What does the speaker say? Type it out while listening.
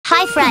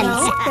Hi, friends. You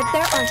know that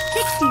there are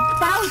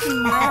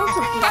 60,000 miles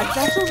of blood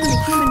vessels in the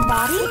human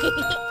body?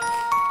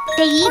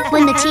 They eat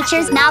when the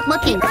teacher's not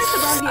looking.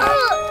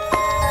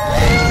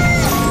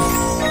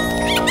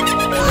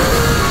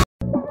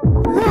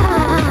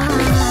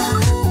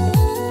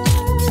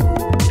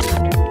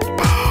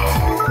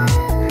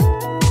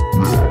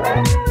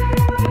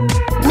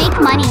 Make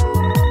money.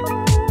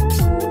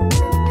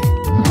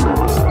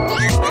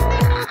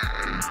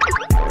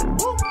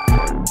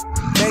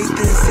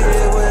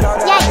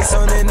 Yikes.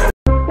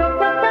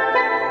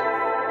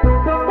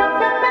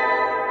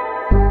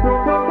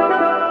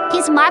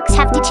 His marks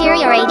have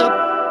deteriorated.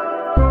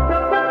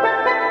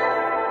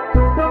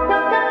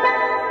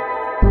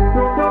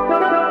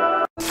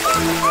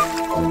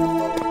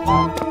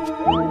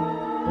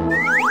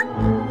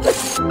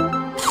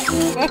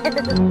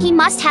 He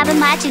must have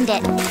imagined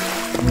it.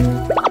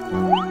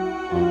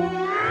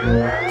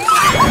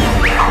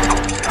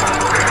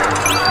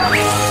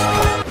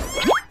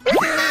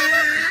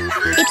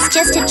 It's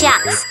just a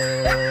Jax.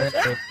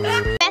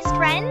 Best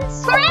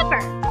friends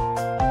forever.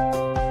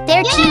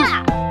 They're cute.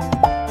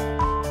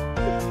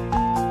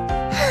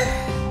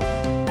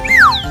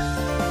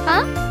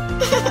 Huh?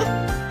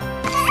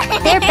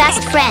 They're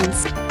best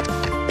friends.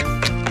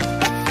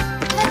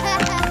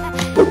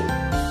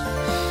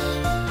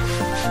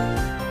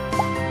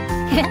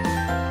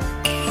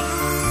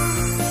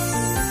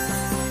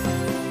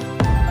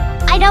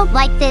 I don't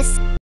like this.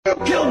 You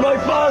killed my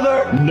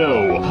father!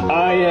 No,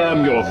 I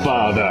am your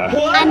father.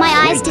 What? Are my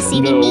eyes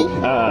deceiving me?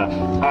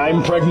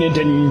 I'm pregnant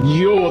and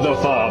you're the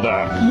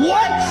father.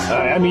 What?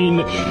 I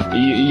mean,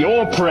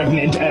 you're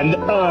pregnant and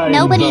I'm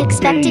Nobody the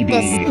expected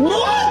baby. this.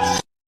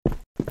 What?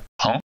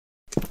 Huh?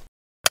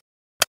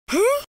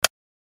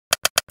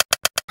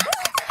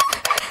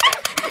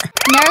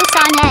 Nerves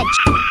on edge.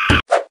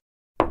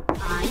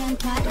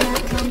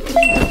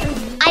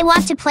 I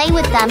want to play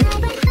with them.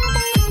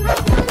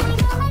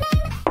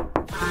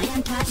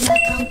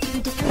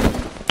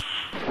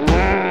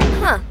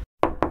 Huh.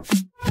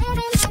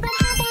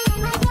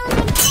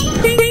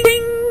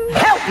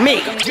 Help me!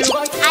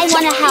 I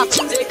want to help.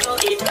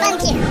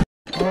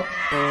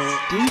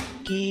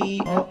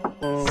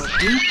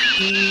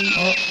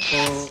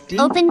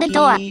 Open the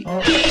door.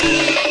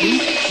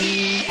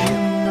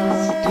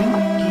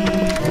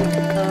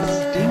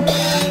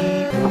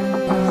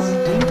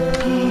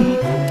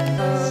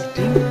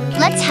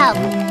 Let's help.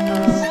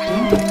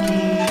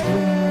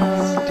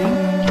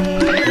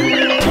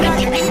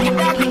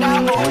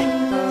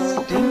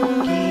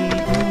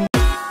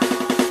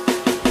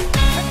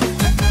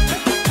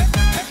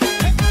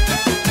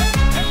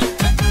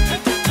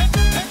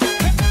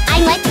 I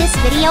like this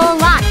video a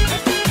lot.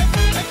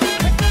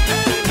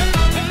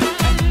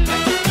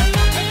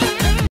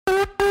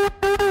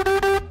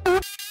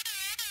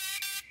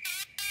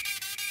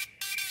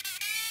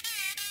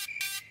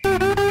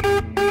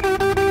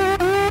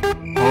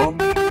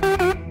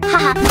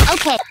 Haha,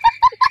 okay.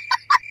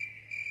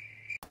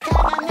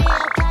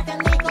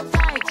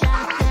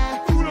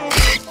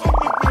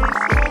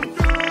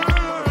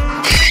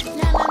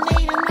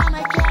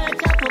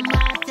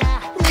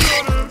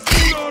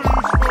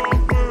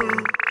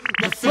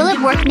 Will it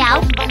work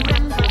now?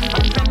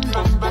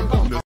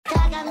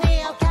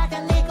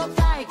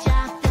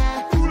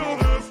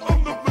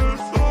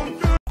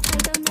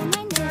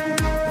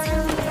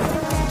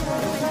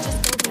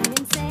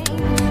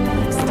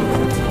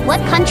 What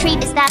country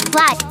is that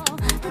flag?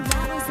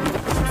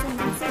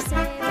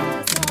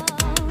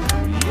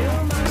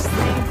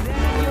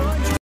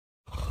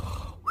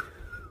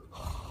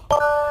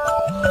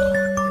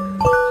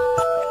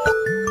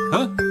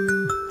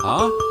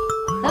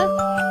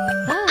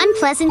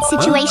 Unpleasant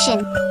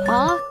situation.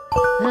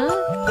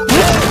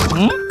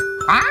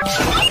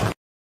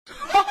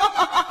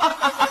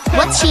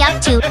 What's she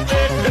up to?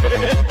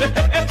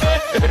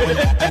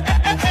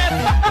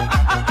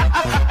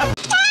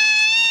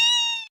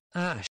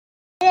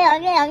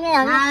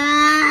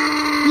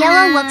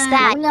 Yellow looks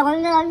bad.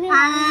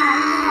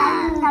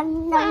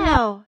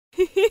 Wow.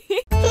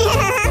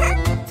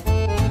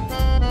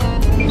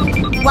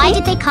 Why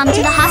did they come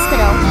to the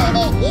hospital?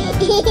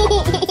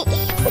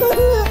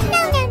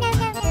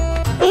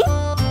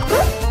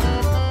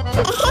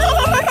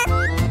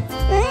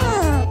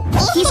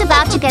 He's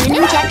about to get an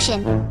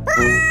injection.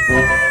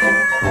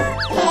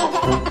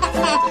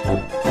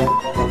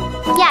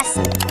 Yes.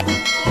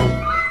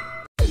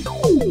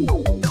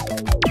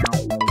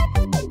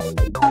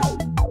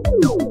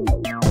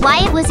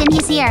 Wyatt was in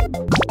his ear.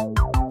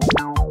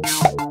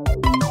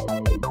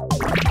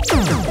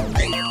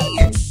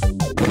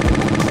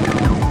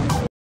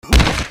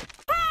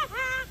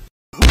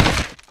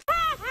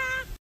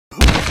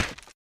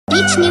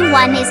 Each new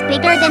one is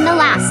bigger than the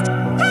last.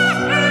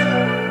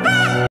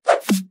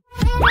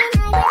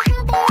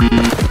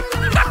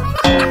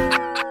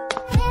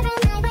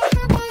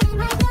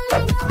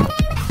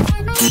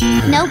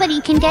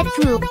 Nobody can get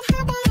through.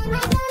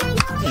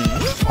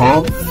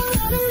 Huh?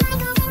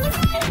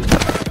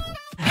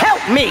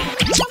 Help me!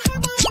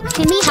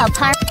 Timmy helped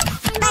her.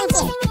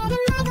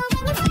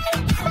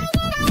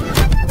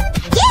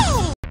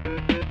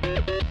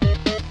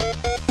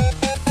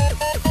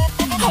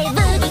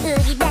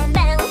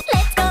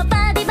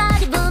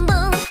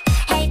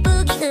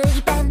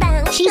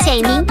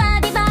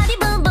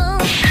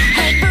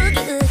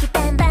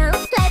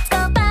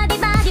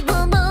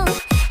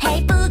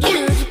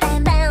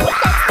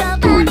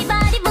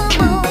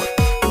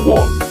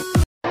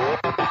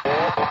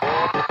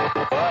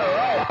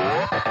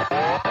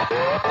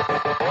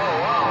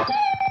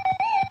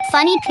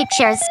 funny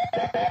pictures.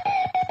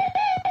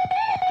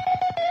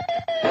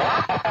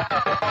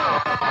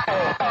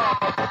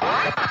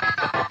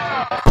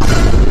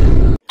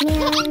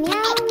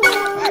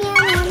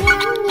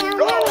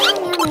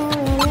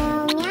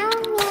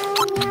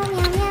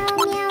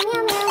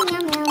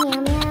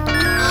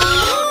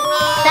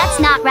 That's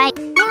not right.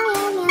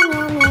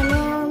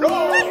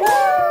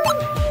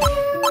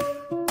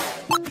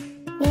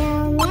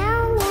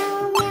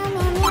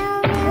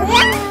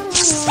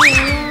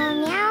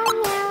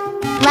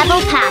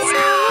 Level passed.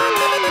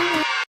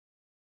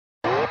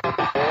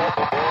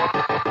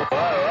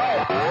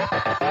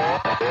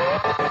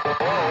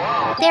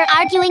 They're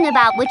arguing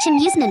about which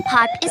amusement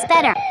park is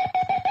better.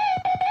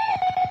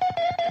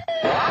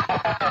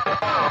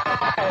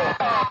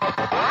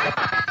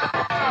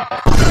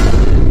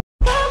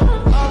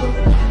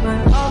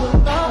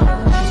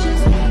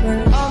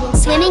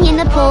 Swimming in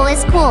the pool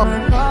is cool.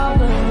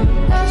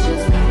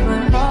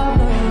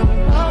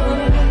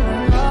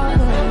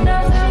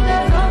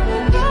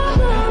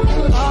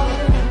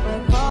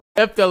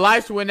 If the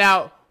lights went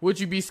out, would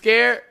you be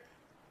scared?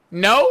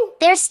 No?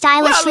 They're Well, I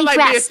stylishly look like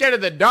being dressed. scared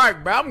of the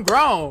dark, bro. I'm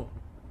grown.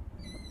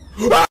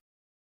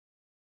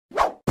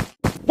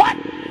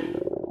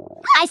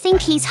 I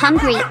think he's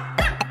hungry.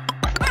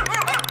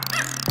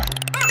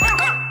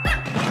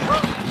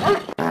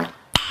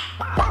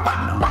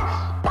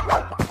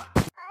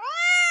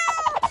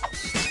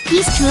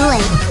 He's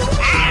drooling.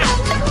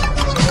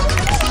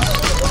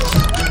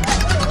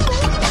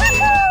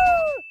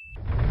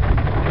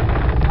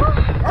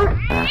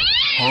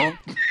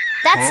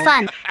 That's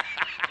fun.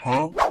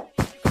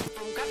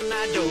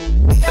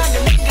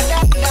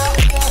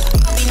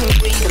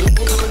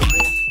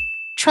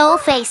 Troll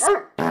face.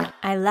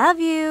 I love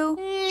you.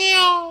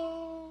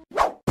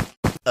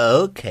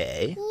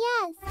 Okay.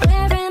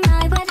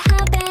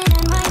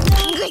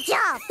 Good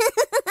job.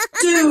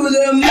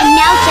 And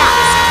now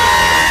Jax.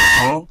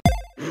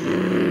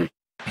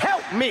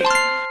 Help me!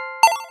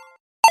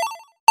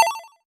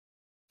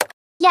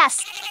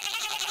 Yes.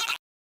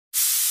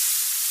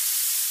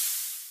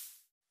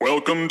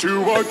 Welcome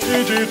to our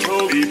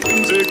digital,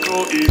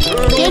 whimsical,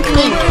 eternal Big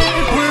win.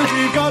 where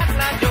we got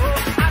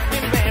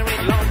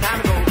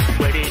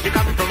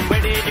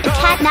A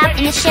catnap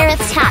in the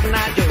sheriff's hat.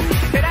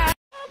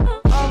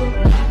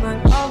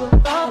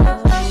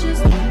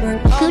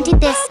 Who did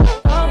this?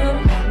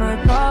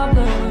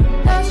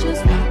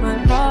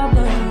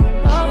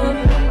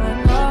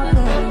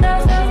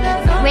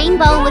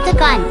 Rainbow with a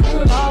gun.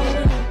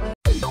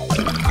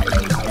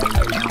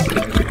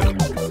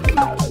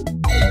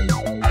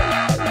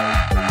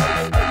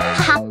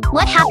 Haha,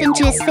 what happened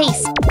to his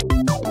face?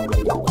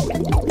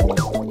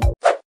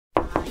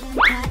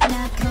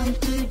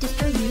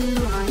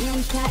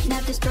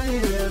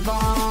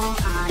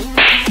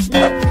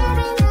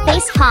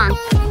 Face palm.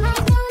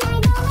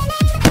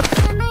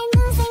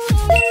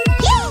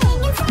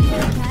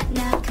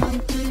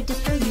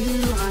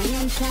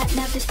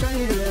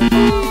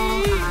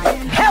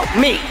 Help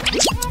me!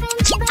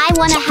 I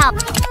wanna help.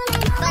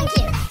 Thank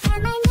you.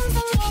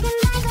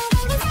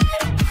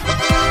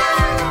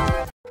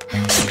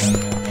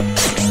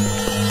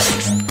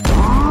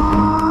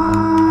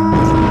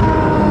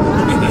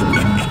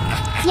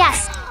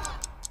 Yes.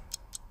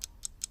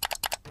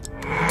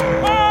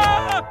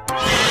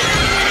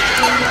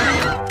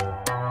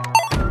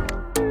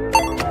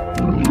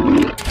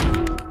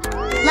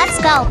 Let's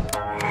go.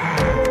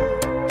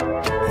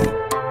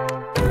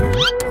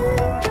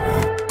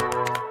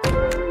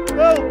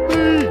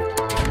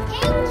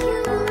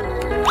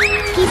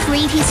 He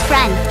freed his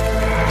friend.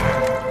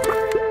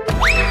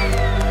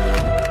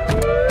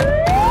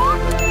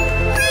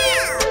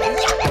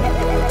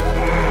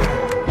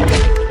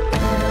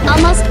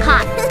 Almost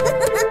caught.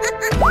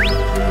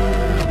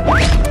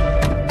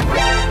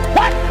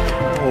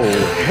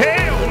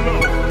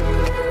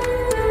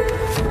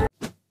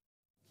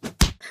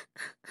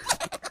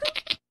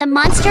 The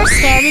monster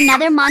scared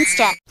another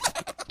monster.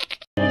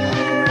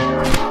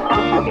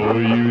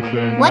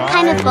 What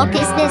kind of book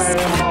is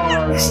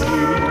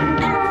this?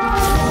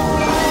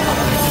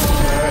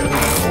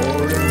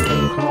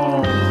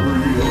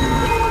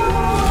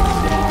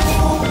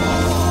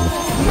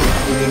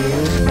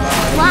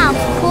 Wow,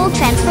 cool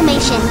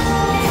transformation.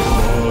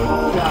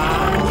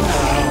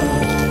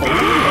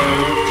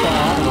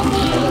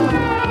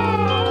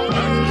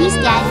 He's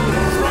dead.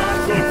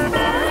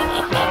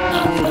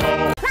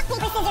 Rock,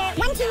 paper, scissors,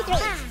 1, 2, 3.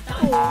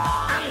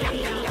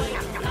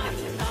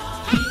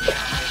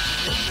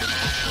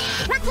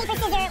 Rock, paper,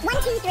 scissors, 1,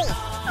 2, 3.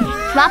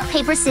 Rock,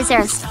 paper,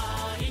 scissors.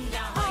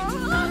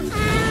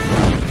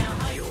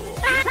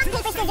 Rock,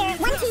 paper, scissors,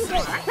 1, 2, 3.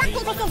 Rock,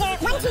 paper, scissors,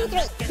 1, 2,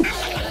 3.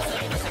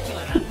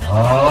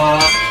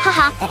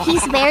 Haha,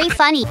 he's very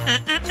funny.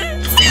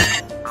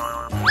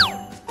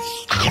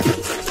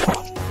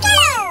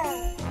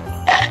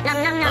 Nom,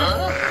 nom,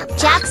 nom.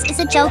 Jax is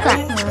a joker.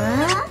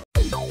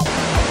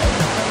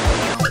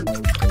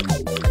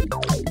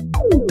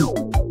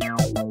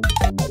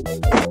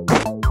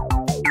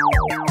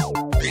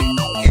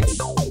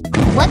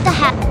 What the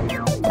heck?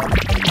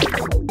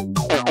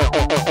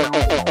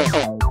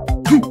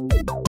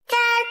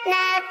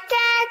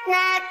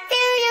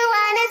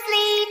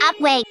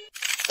 that way.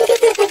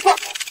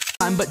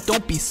 But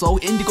don't be slow,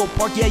 Indigo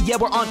Park, yeah,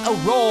 we're on a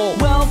roll.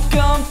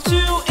 Welcome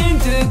to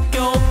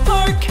Indigo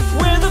Park,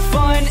 where the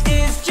fun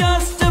is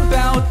just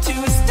about to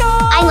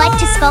start. I like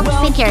to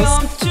sculpt figures.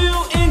 Welcome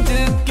to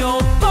Indigo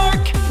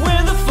Park,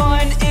 where the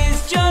fun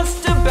is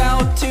just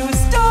about to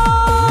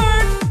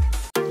start.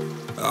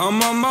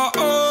 I'm on my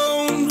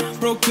own,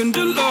 broken and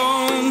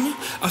alone.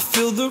 I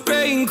feel the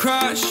rain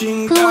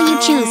crashing Who will you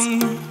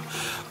choose?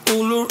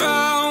 all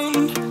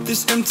around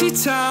this empty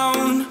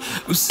town.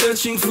 I'm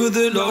searching for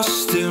the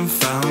lost and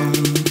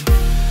found,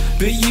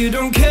 but you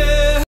don't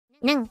care.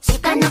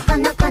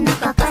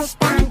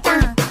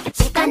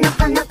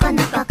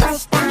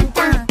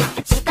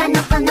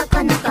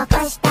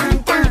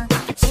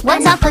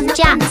 What's up with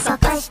Jax?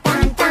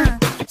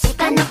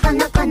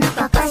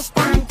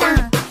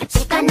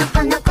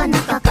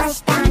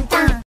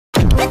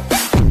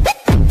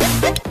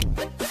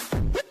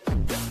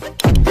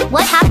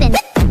 What happened?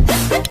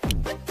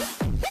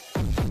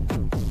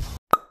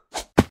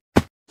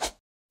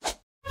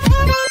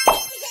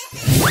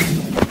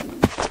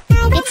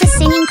 It's a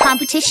singing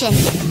competition.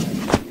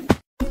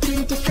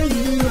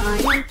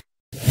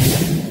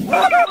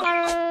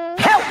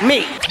 Help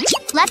me!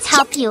 Let's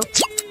help you.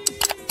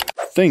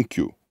 Thank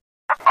you.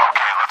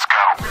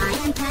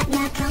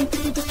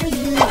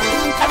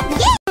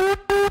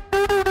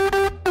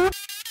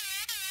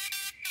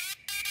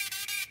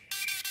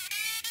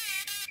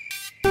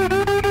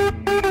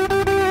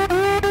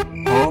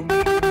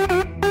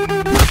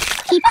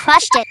 He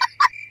crushed it.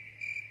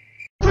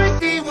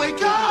 Chrissy,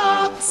 wake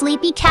up!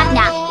 Sleepy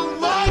CatNap. Oh,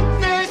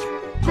 lightning!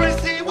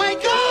 Chrissy,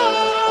 wake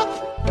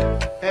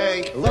up!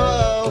 Hey,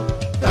 hello?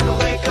 Time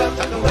to wake up,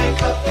 time to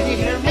wake up. Can you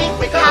hear me?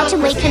 Wake up! How to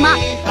wake him up?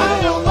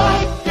 I don't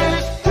like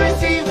this.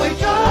 Chrissy,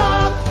 wake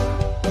up!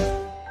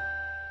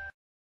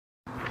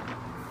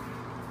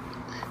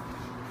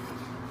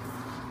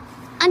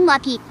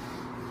 Unlucky.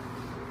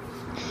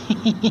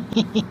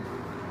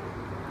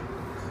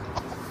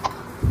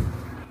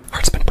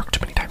 Heart's been broke too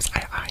many times.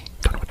 I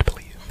don't know what to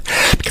believe.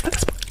 Because at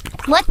this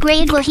point, What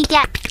grade will he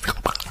get?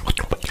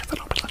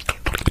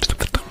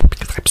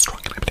 I'm strong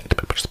and I'm an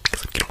independent person.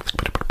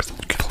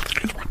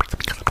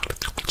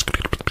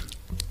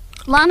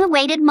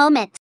 Long-awaited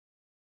moment.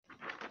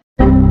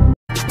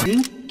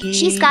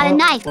 She's got a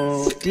knife.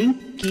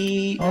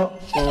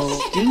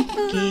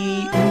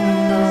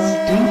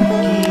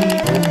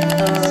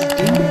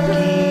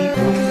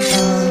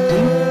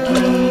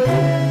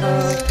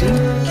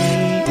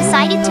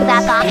 Decided to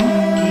back off.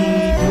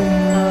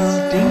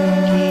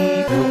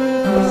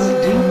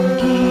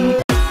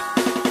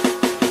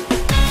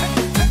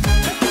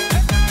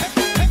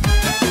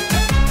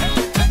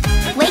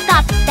 Wake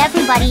up,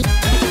 everybody.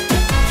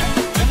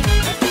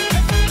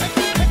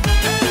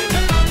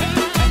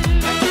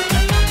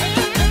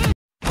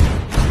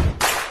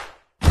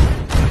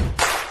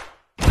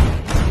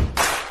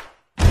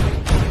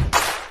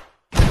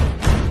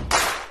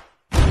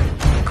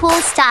 Cool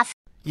stuff.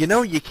 You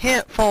know, you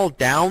can't fall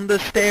down the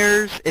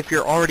stairs if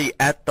you're already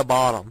at the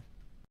bottom.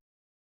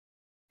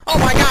 Oh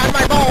my god,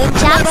 my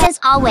bones! Jax as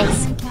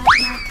always.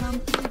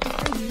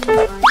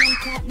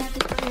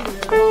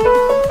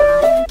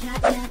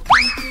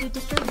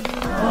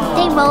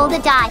 They roll the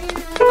die.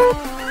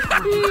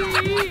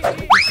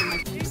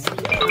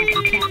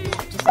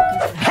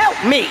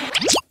 Help me!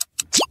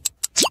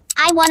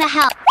 I wanna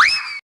help.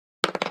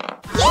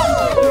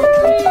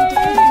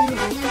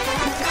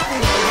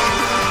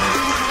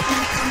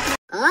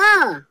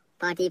 Oh,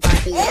 party,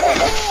 party.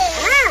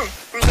 Ah,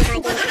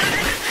 party, party.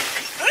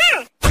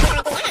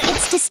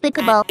 It's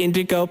despicable.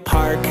 Indigo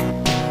Park,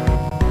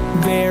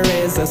 there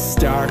is a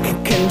stark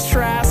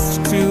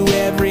contrast to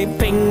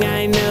everything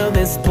I know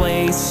this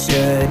place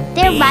should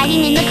They're be.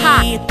 riding in the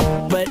car.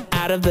 But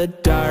out of the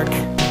dark,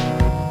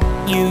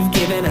 you've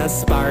given a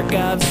spark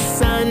of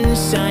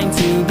sunshine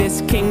to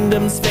this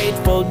kingdom's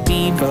faithful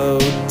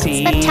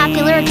devotee.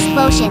 Spectacular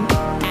explosion.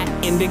 At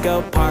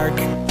Indigo Park,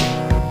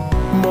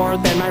 more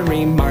than my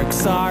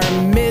remarks are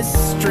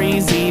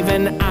mysteries.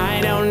 Even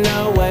I don't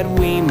know what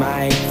we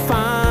might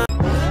find.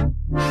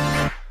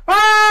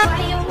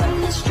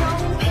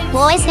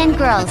 Boys and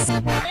girls.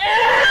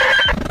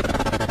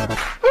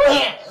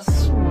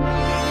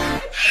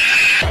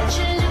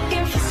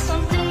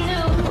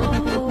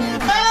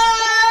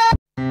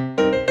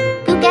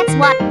 Who gets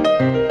what?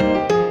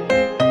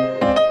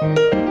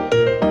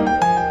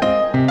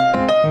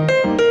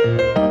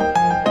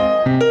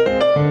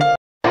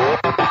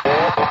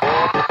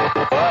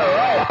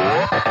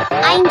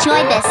 I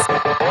enjoy this.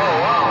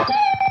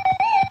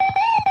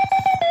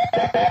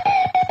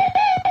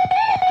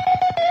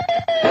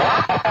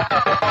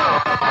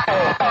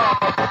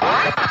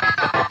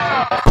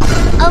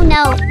 Oh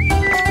no.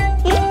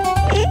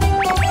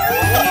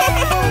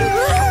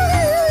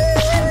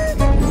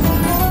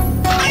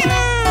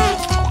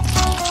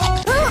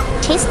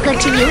 Tastes good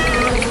to you?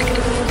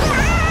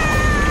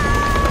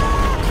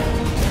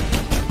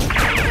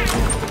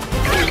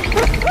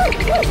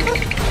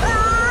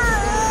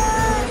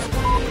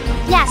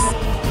 Yes.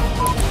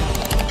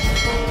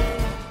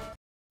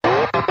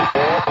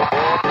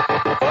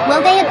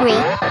 agree.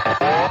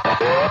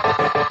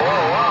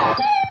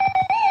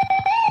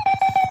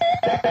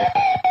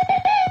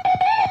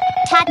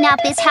 CatNap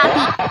is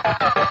happy.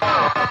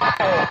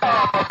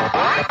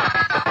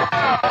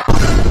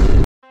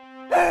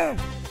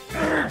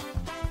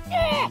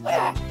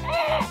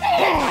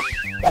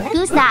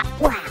 Who's that?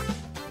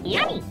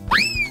 Yummy.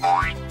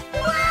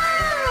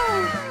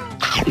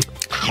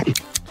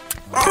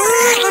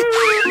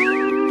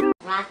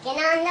 Rockin'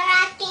 on the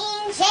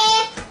rocking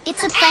chair.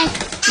 It's a prank,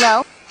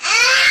 bro.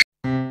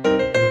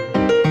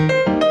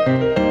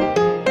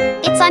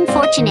 It's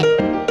unfortunate.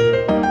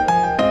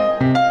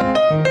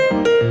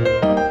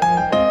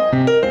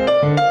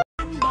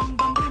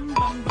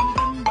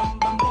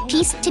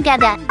 Piece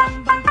together.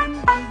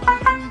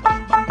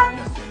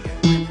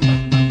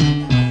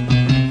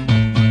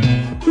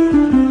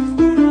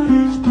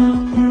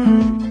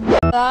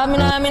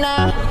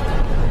 Mina,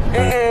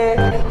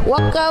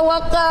 waka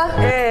waka,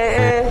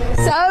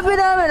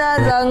 sabina mina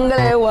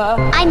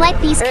zangalewa. I like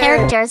these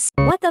characters.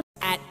 What the?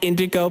 At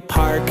Indigo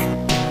Park,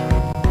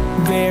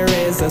 there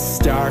is a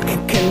stark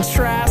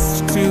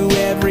contrast to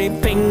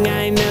everything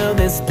I know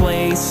this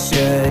place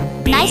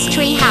should be. Nice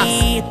tree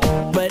house.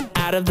 But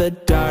out of the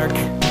dark,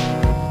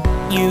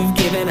 you've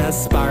given a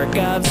spark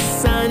of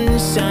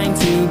sunshine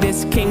to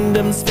this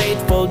kingdom's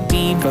faithful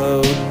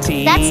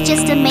devotee. That's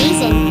just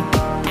amazing.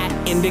 At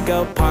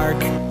Indigo Park,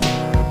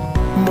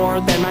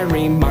 more than my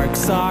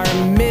remarks are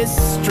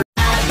mystery.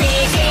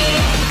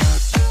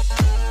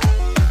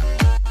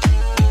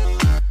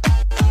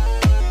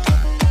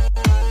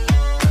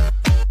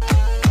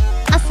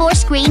 A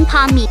 4-screen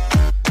Pomni.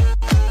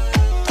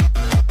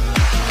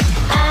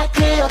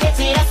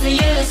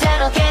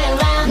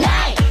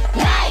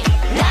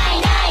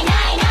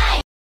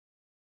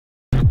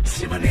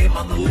 See my name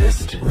on the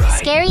list, right?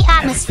 Scary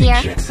atmosphere.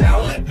 Checks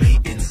out, let me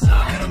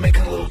inside. Gotta make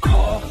a little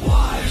call.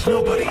 Why? There's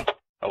nobody.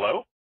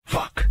 Hello?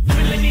 Fuck.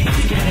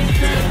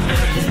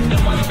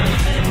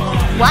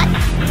 What?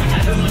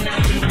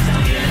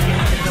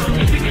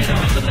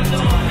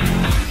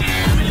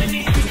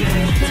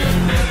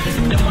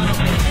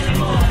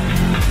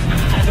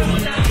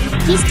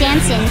 He's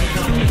dancing.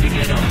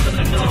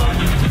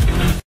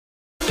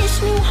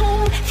 This new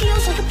home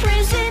feels like a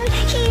prison,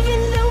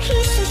 even though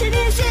he says it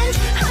isn't.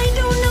 I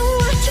don't know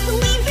what to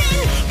believe in.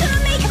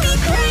 Gonna make me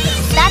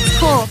crazy. That's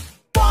cool.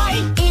 Why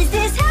is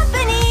this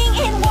happening?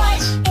 And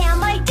what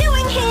am I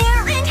doing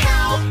here? And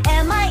how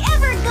am I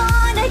ever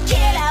gonna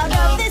get out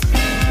of this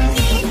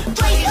place?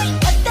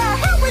 What the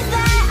hell was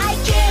that I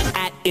did?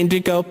 At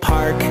Indigo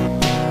Park,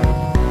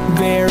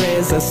 there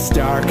is a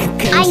stark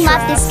I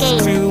love this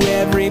contrast game. to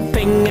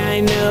everything I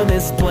know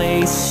this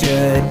place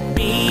should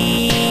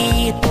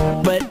be.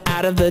 But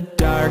out of the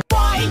dark,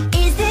 Why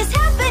is this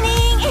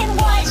happening? And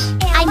what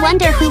am I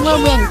wonder who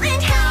will win. here?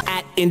 And how?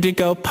 at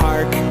Indigo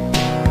Park,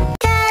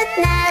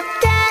 CatNap,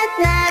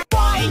 CatNap.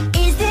 Why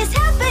is this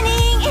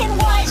happening? And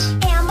what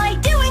am I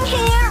doing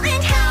here?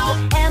 And how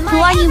am Who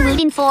I are you ever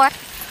rooting for?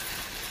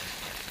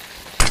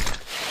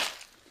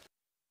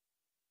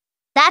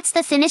 That's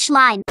the finish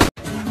line.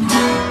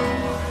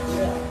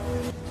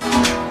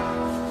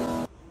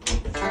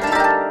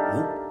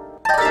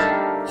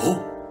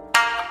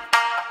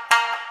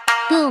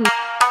 Boom.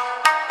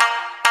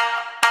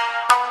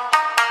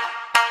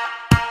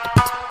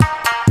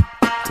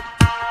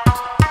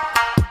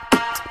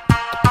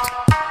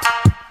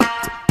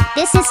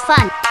 This is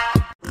fun.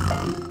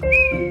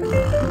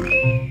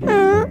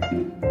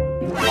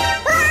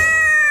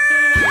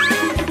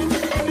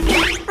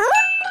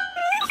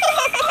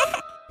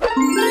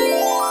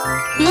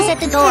 Who's at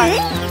the door?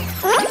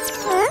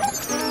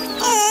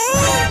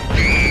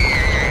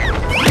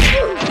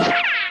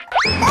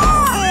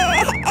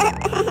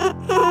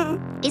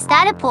 Is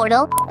that a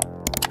portal?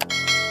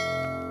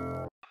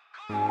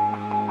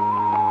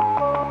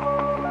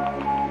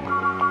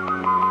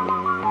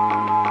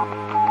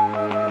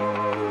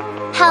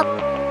 Help!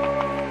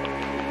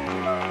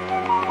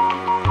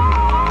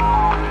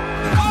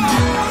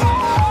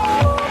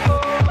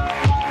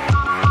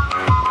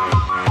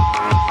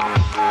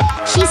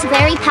 She's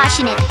very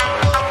passionate.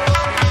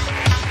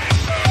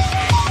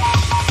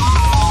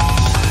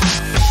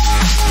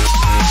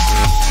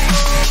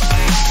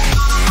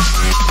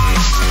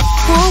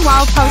 Cool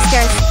wall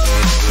posters.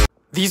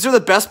 These are the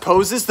best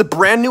poses the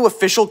brand new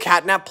official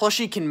CatNap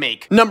plushie can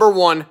make. Number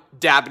 1,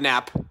 dab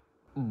nap.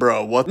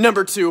 Bro, what?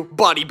 Number 2,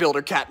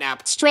 bodybuilder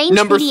CatNap. Strange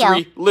Number video.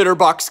 3, litter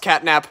box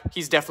CatNap.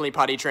 He's definitely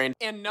potty trained.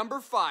 And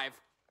number 5,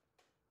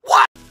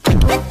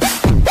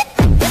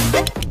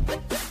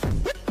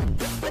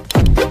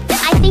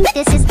 I think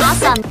this is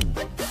awesome.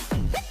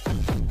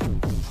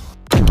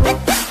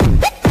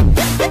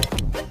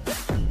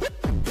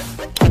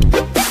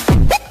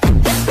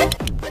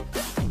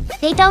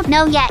 They don't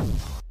know yet.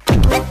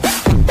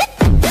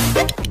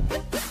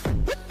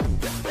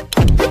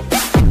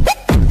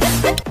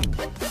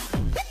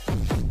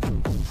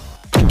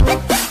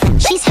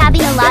 She's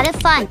having a lot of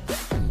fun.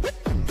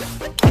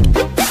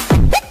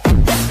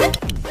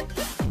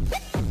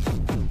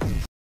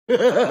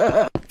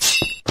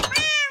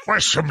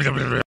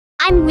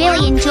 I'm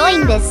really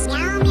enjoying this.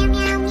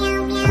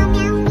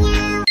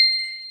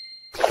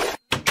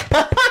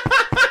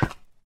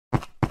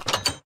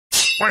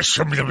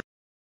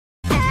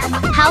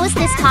 How is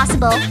this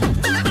possible?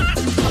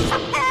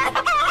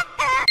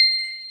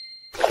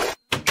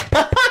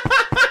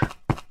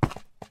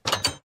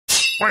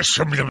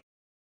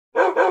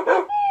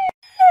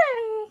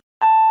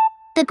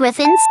 The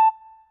Griffins?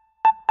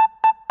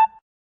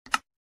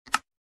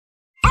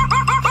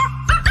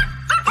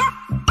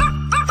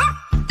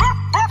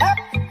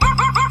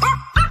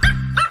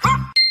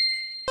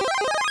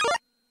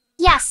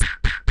 Yes.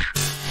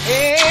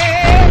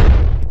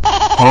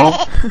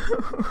 Huh?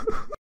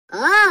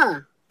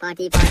 Oh,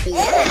 party.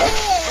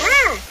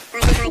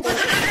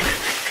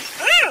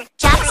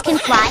 Jax can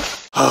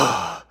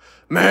fly.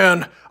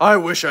 Man, I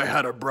wish I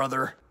had a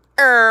brother.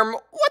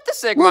 What the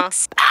Sigma?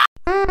 Whoops.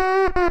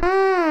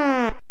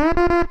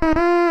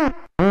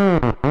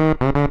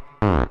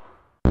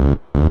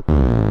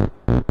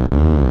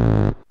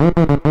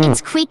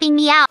 It's creeping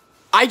me out.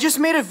 I just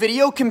made a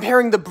video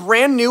comparing the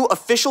brand new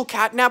official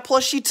CatNap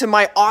plushie to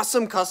my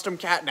awesome custom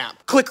CatNap.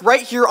 Click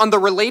right here on the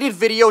related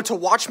video to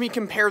watch me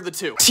compare the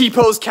two.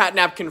 T-Pose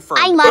CatNap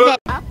confirmed. I love it.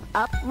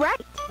 Up, right.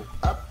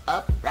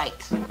 Up,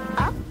 right.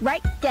 Up,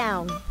 right,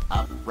 down.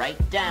 Up, right,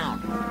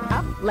 down.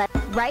 Up, left,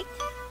 right.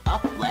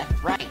 Up,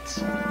 left, right.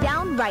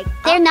 Down, right.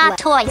 They're up, not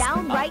left, toys.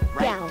 Down, right,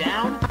 down.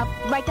 Down. Up,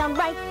 right, down,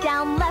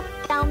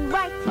 left, down,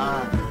 right.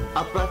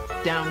 Up,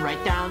 left, down,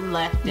 left, down.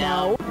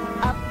 No.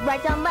 Up,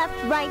 right, down, left,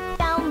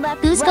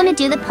 Who's right. gonna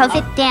do the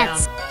perfect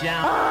dance?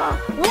 Down.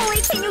 Wooly,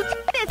 can you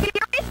take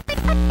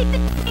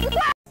this?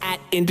 At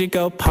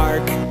Indigo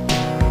Park,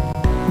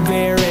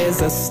 there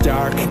is a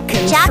stark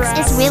contrast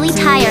Jax is really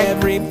tired. to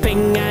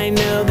everything I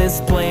know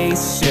this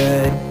place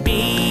should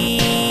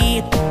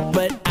be.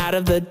 But out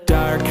of the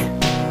dark,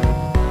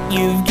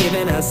 you've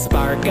given a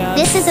spark of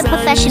This is a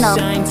professional.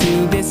 sunshine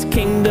to this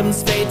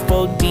kingdom's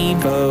faithful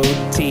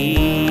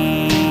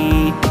devotee.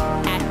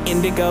 At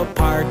Indigo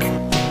Park,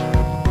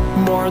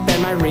 more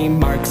than my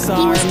remarks He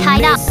are was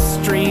tied up.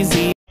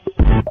 mysteries.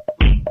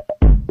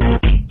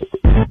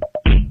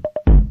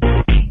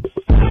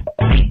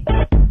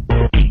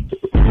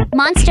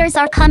 Monsters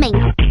are coming.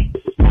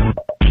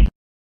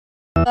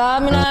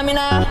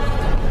 Mina.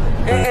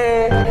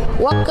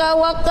 Waka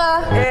waka.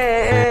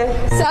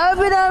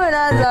 Sabina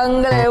mina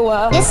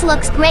zangalewa. This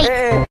looks great.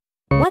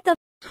 What the?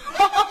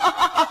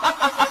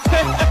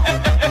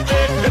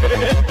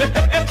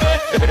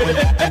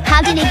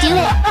 How did it do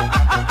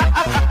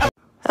it?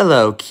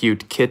 Hello,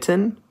 cute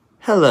kitten.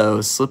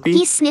 Hello, Slippy.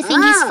 He's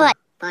sniffing his foot.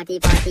 Party.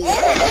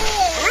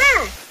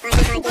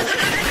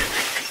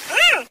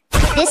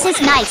 This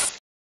is nice.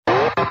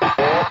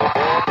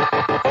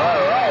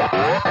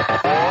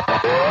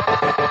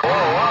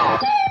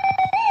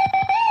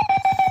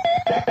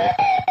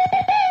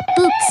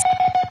 Oops.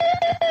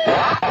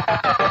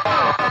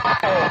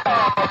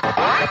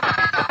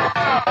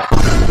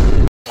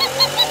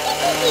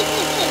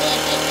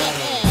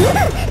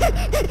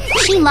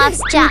 She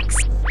loves Jax.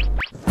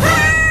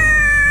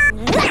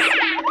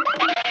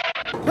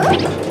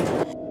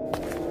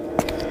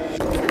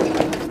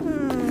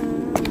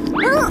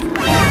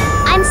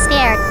 I'm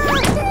scared.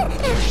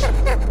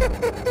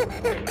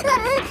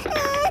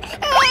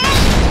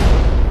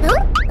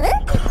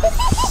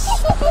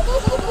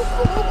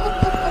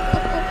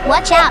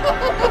 Watch out.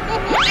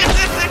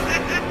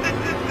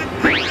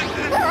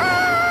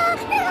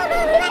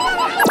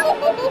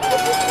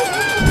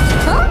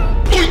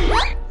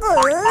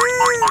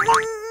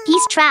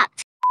 He's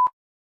trapped.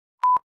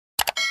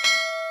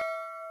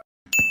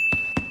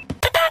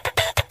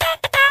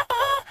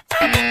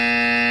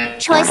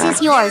 Choice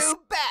is yours.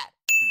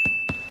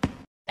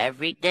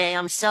 Every day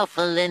I'm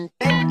shuffling.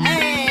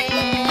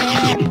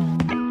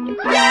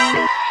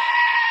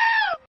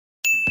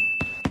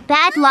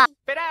 Bad luck.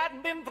 But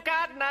I've been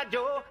forgotten,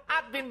 Joe.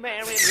 I've been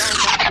married long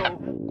time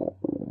ago.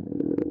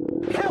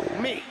 Help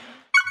me.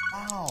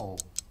 Ow.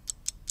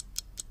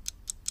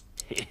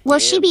 Will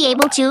she be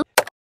able to?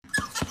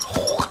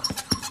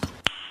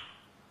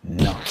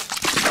 No.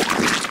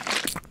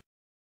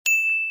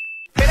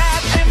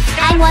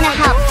 I want to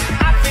help.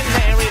 I've been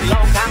married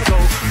long time ago.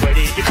 Where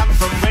did you come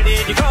from? Where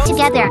did you go?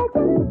 Together.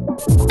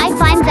 I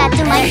find that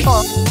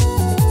delightful.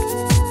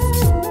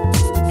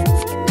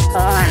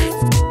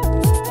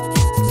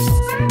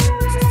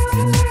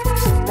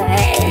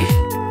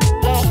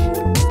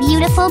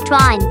 Beautiful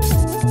drawing.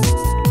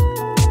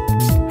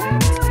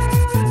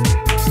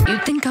 You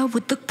think I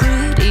would look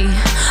pretty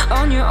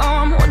on your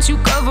arm once you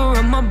cover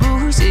up my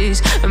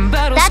bruises and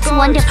battle That's scars,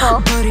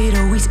 wonderful. but it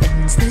always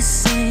ends the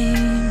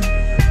same.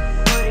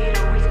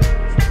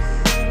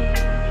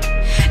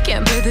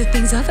 Can't bear the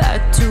things I've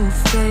had to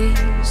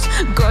face.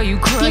 Got you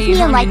crying Give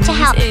me a on light your to knees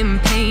help. in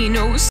pain.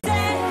 Oh,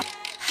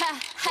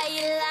 How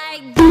you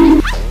like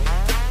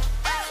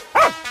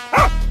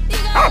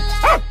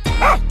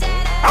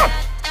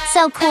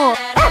So cool.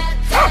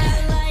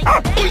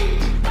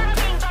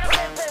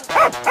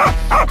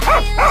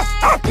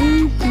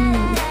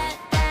 Mm-hmm.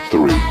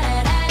 3,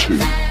 2,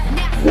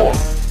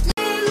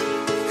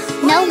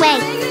 1. No way.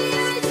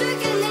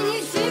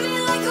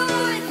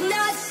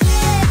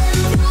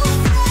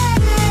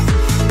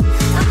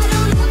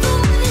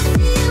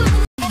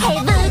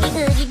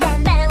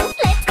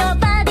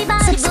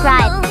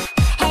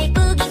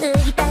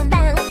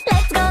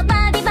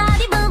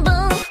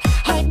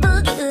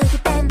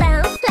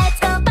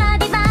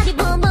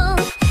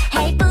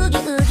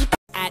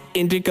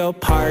 Indigo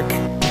Park.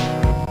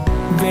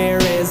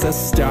 There is a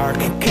stark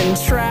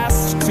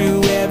contrast to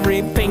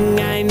everything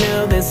I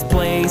know this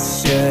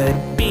place should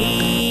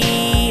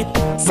be.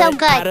 So But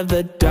good. out of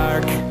the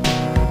dark,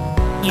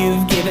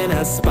 you've given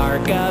a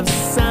spark of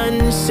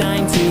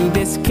sunshine to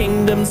this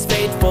kingdom's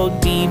faithful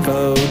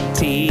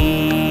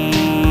devotee.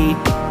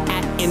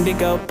 At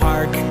Indigo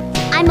Park,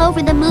 I'm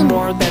over the moon.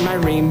 more than my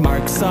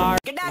remarks are.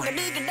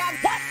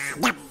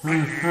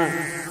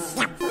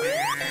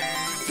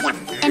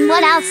 And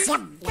what else?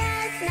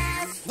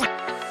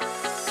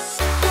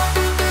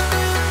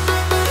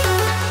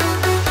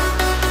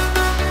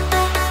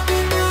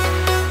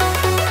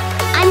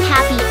 I'm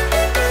happy.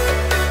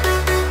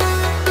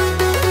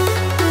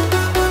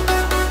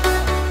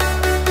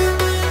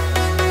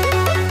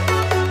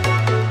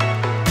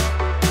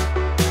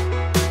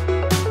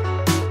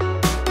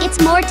 It's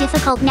more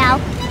difficult now.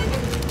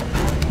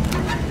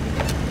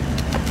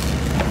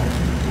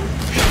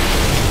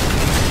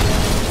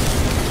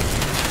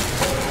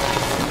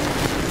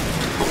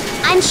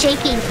 I'm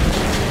shaking.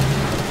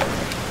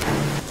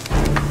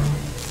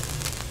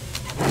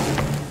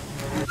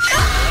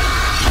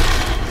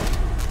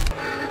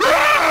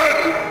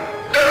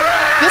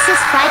 This is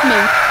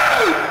frightening.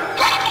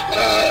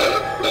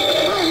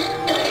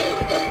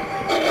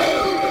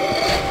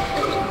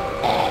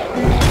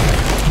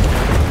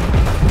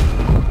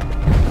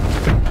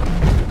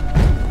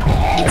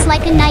 It's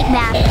like a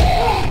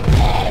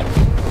nightmare.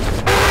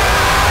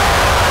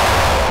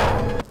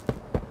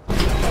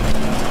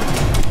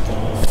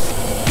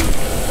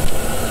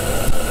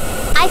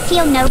 I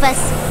feel nervous.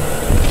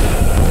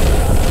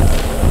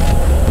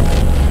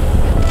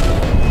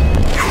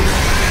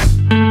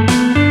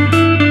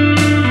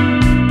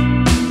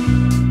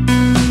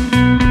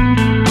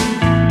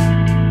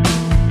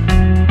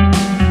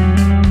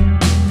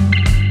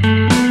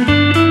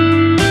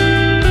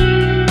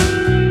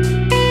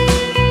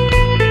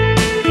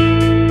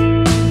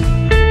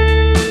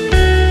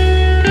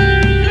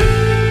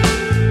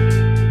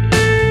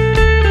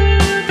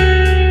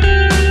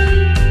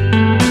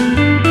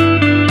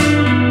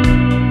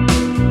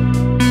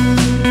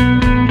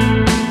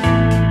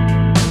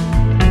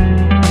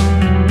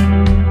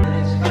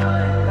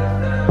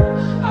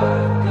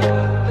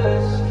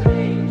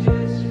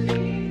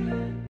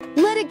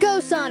 Let it go,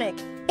 Sonic.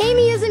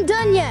 Amy isn't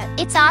done yet.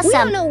 It's awesome. We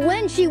don't know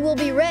when she will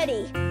be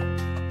ready.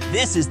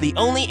 This is the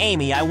only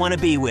Amy I want to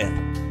be with.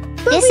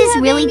 But This we is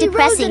have really Amy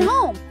depressing. Rose at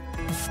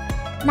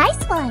home.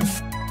 Nice one.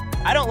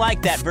 I don't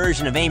like that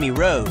version of Amy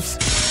Rose.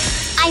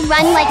 I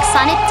run like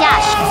Sonic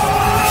Dash.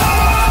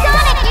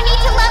 Sonic, you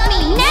need to love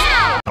me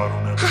now!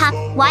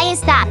 Haha, why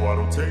is that? No, I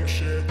don't take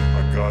shit.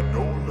 I got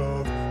no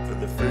love for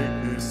the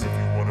fakeness. If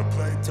you wanna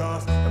play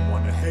tough and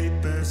wanna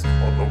hate this,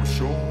 I'll always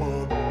show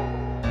up.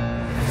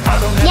 I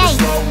don't ever Yay.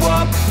 slow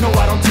up. No,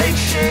 I don't take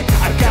shit.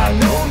 I got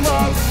no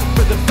love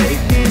for the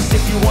fakeness.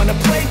 If you wanna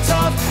play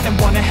tough and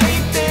wanna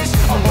hate this,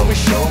 I'll always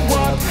show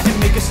up and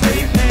make a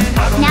statement.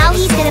 I don't Now ever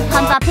he's gonna slow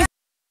pump up his...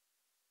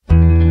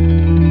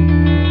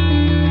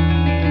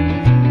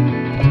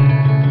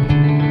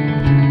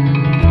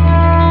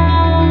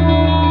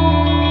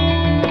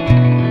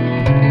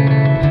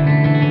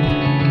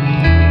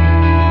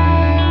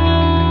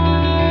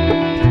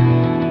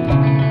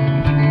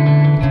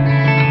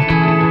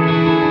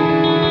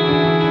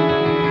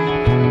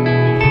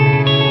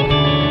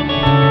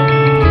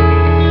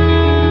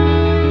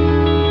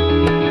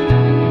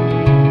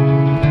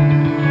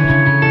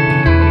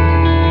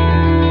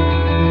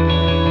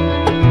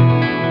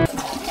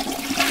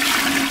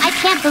 I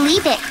can't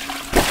believe it.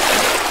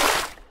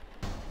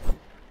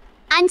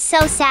 I'm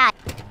so sad.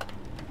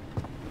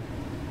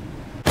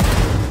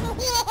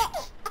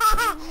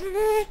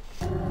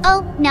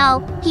 Oh,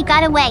 no, he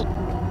got away.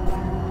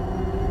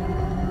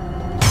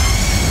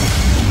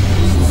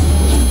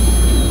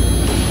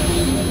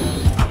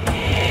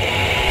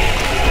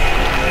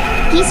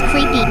 He's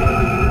creepy.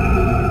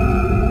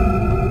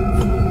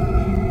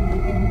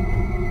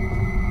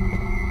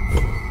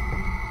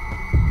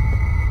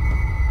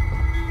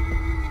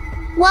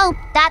 Whoa,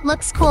 that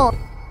looks cool.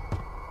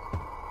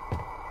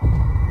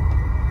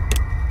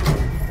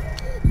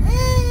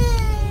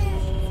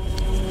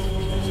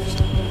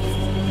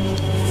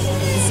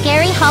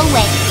 Scary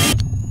hallway.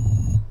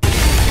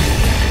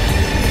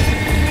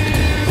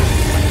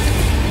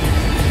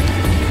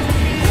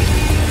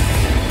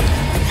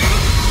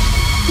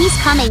 He's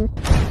coming.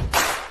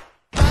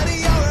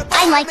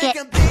 I like it.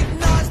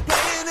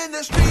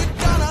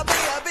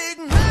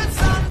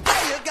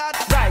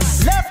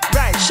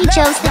 She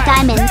chose the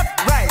diamond.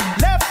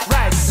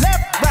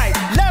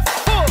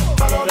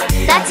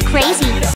 That's crazy.